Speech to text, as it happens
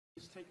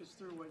just take us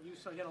through what you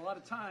saw? You had a lot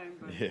of time,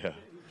 but Yeah. can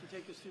you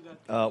take us through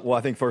that? Well,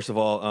 I think first of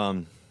all,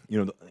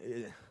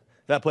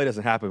 that play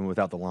doesn't happen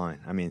without the line.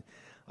 I mean,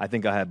 I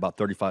think I had about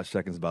 35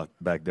 seconds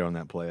back there on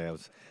that play.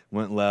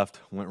 Went left,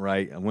 went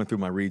right. I went through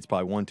my reads,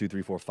 probably 1, 2,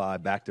 3, 4,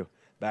 5, back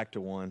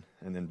to one,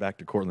 and then back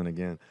to Courtland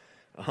again.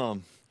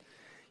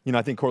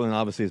 I think Courtland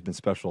obviously has been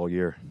special all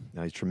year.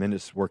 He's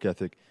tremendous work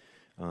ethic,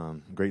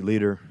 great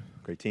leader,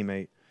 great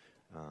teammate,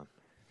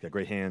 got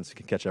great hands,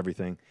 can catch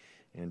everything.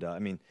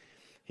 And,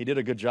 he did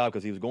a good job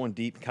because he was going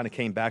deep, kind of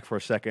came back for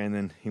a second, and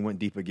then he went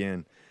deep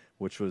again,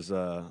 which was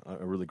a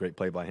really great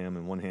play by him.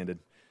 And one-handed,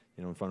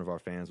 in front of our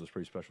fans was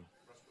pretty special.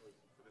 Russ, for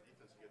the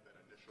defense to get that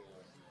initial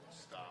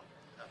stop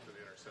after the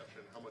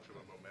interception, how much of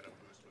a momentum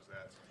boost was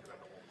that?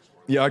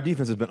 Yeah, our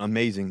defense has been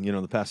amazing.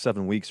 The past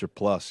 7 weeks or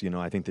plus.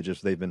 I think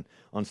they've been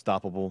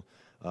unstoppable.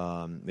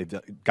 They've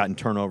gotten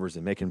turnovers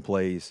and making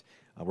plays.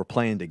 We're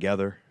playing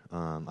together.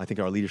 I think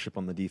our leadership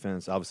on the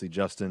defense, obviously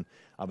Justin,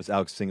 obviously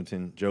Alex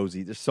Singleton,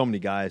 Josie. There's so many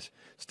guys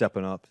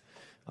stepping up.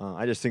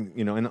 I just think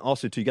and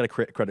also too, you got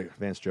to credit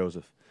Vance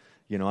Joseph.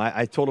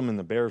 I told him in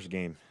the Bears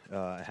game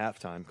at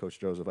halftime, Coach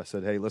Joseph. I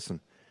said, hey, listen.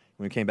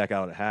 When we came back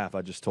out at half,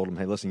 I just told him,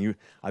 hey, listen,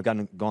 I've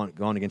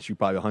gone against you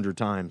probably 100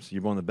 times.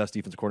 You're one of the best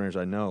defensive coordinators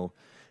I know.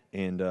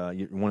 And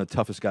you're one of the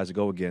toughest guys to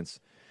go against.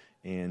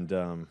 And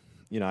I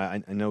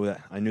knew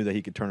that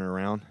he could turn it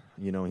around.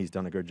 He's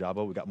done a good job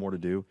of it. We got more to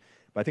do,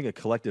 but I think a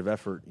collective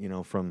effort,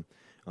 from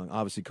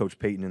obviously Coach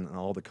Payton and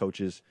all the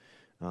coaches,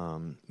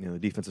 the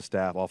defensive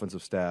staff,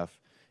 offensive staff,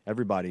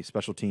 everybody,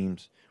 special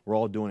teams. We're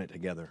all doing it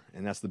together,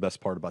 and that's the best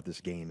part about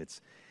this game.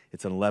 It's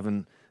an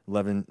 11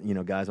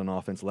 guys on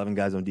offense, 11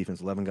 guys on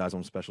defense, 11 guys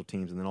on special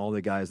teams, and then all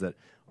the guys that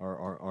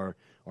are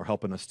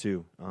helping us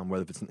too.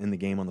 Whether it's in the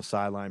game, on the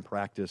sideline,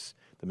 practice,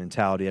 the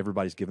mentality,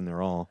 everybody's giving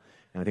their all,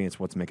 and I think it's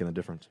what's making the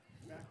difference.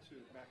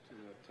 Back to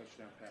the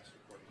touchdown pass to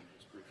Courtland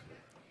just briefly.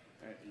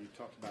 You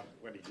talked about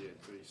what he did,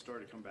 but he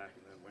started to come back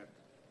and then went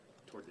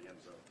toward the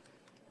end zone.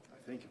 I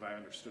think if I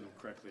understood him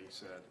correctly, he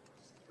said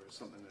there was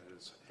something in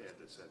his head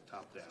that said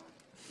top down.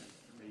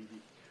 Maybe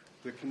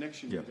the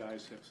connection you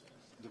guys have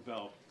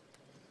developed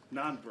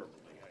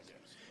non-verbally, I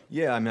guess.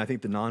 Yeah, I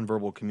think the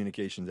nonverbal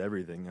communication is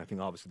everything. I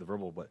think obviously the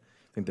verbal, but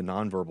I think the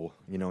nonverbal,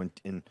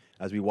 and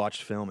as we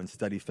watched film and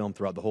studied film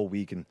throughout the whole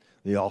week and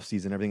the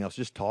offseason and everything else,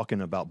 just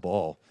talking about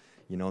ball.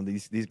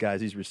 These guys,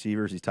 these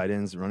receivers, these tight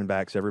ends, running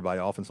backs, everybody,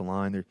 offensive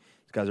line, these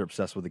guys are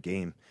obsessed with the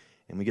game.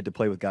 And we get to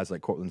play with guys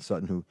like Courtland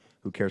Sutton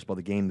who cares about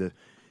the game,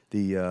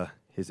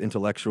 his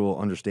intellectual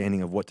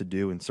understanding of what to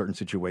do in certain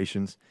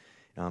situations.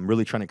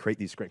 Really trying to create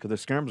these great, because the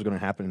scrambles are going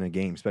to happen in a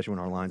game, especially when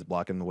our line's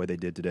blocking the way they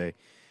did today.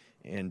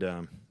 And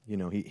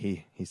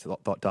he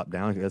thought top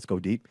down. Let's go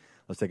deep.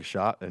 Let's take a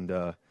shot and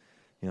try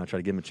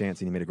to give him a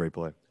chance. And he made a great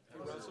play. Hey,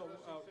 Russell, he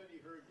said he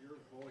heard your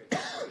voice.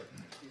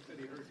 He said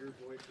he heard your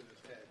voice in his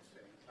head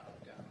saying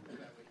top down. Is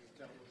that what you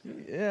tell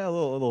him? Yeah, a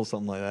little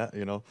something like that.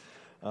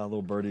 A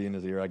little birdie in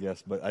his ear, I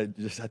guess. But I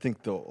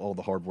think all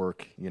the hard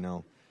work.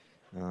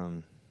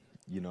 I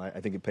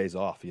think it pays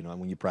off.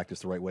 When you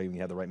practice the right way, when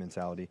you have the right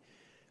mentality,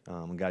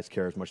 when guys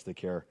care as much as they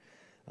care.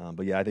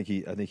 But yeah, I think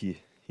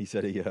he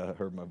said he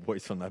heard my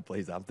voice on that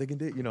play. I'm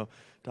thinking,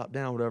 top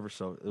down, whatever.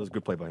 So it was a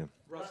good play by him.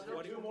 Russ,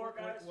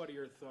 what are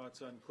your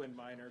thoughts on Quinn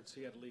Meinerz?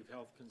 He had to leave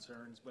health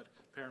concerns, but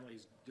apparently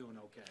he's doing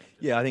okay.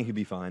 Yeah, I think he'll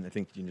be fine. I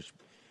think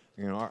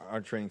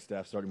our training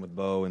staff, starting with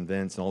Bo and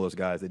Vince and all those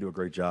guys, they do a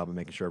great job of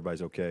making sure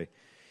everybody's okay.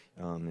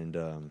 I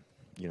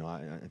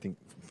think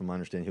from my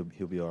understanding,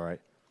 he'll be all right.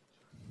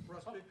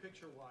 Russ, big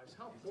picture-wise,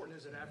 how important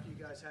is it after you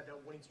guys had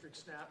that winning streak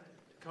snap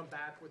to come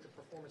back with a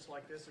performance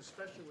like this,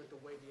 especially with the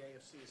way the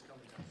AFC is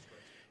coming down the stretch?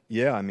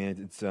 Yeah,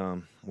 it's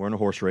we're in a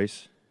horse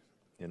race,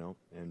 and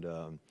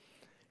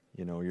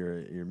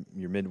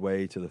you're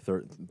midway to the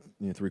third,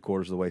 3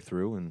 quarters of the way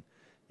through, and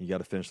you got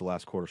to finish the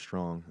last quarter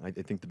strong. I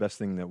think the best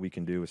thing that we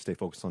can do is stay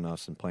focused on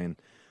us and playing,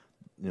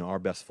 our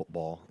best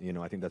football.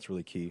 I think that's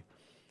really key.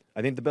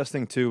 I think the best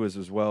thing too is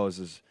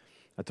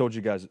I told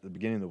you guys at the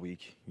beginning of the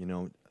week,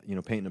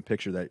 painting a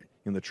picture that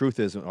the truth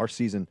is our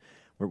season,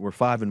 we're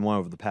 5-1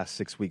 over the past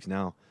 6 weeks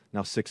now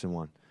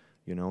 6-1.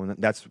 And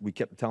that's, we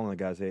kept telling the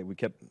guys, hey, we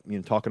kept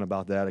talking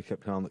about that. I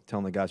kept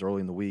telling the guys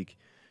early in the week,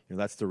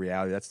 that's the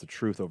reality, that's the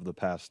truth over the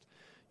past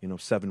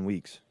 7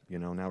 weeks.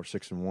 Now we're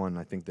 6-1.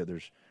 I think that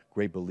there's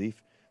great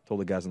belief. Told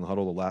the guys in the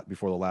huddle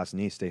before the last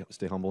knee, stay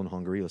humble and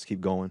hungry. Let's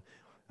keep going.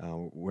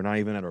 We're not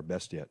even at our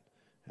best yet,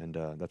 and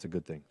that's a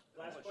good thing.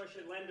 Last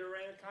question, Len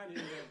Durant. Kind of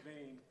in that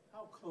vein,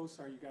 how close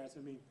are you guys?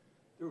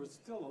 There was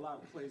still a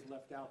lot of plays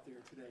left out there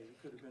today.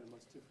 It could have been a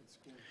much different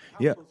score.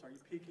 How close are you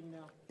peaking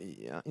now?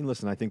 Yeah, and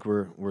listen, I think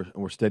we're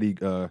steady,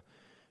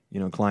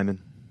 climbing.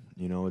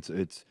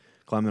 It's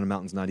climbing a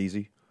mountain's not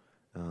easy.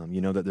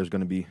 That there's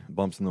going to be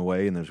bumps in the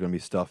way, and there's going to be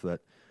stuff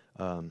that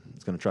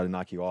it's going to try to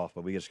knock you off.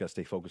 But we just got to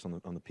stay focused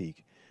on the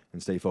peak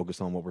and stay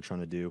focused on what we're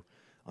trying to do,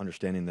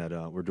 understanding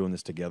that we're doing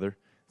this together.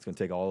 It's going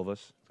to take all of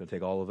us. It's going to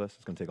take all of us.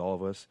 It's going to take all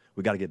of us.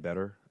 We got to get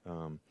better.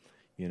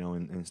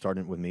 And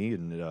starting with me,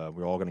 and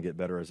we're all going to get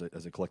better as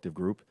a collective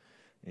group.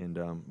 And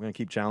we're going to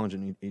keep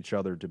challenging each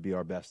other to be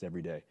our best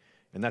every day.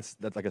 And that's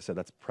like I said,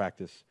 that's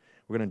practice.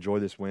 We're going to enjoy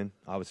this win.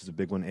 Obviously, it's a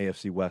big one,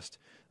 AFC West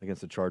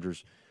against the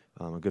Chargers.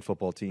 A good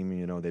football team.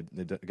 You know, they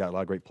got a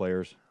lot of great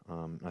players.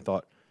 I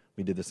thought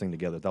we did this thing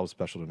together. That was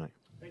special tonight.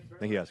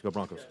 Thank you guys. Go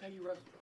Broncos. Thank you, Russ.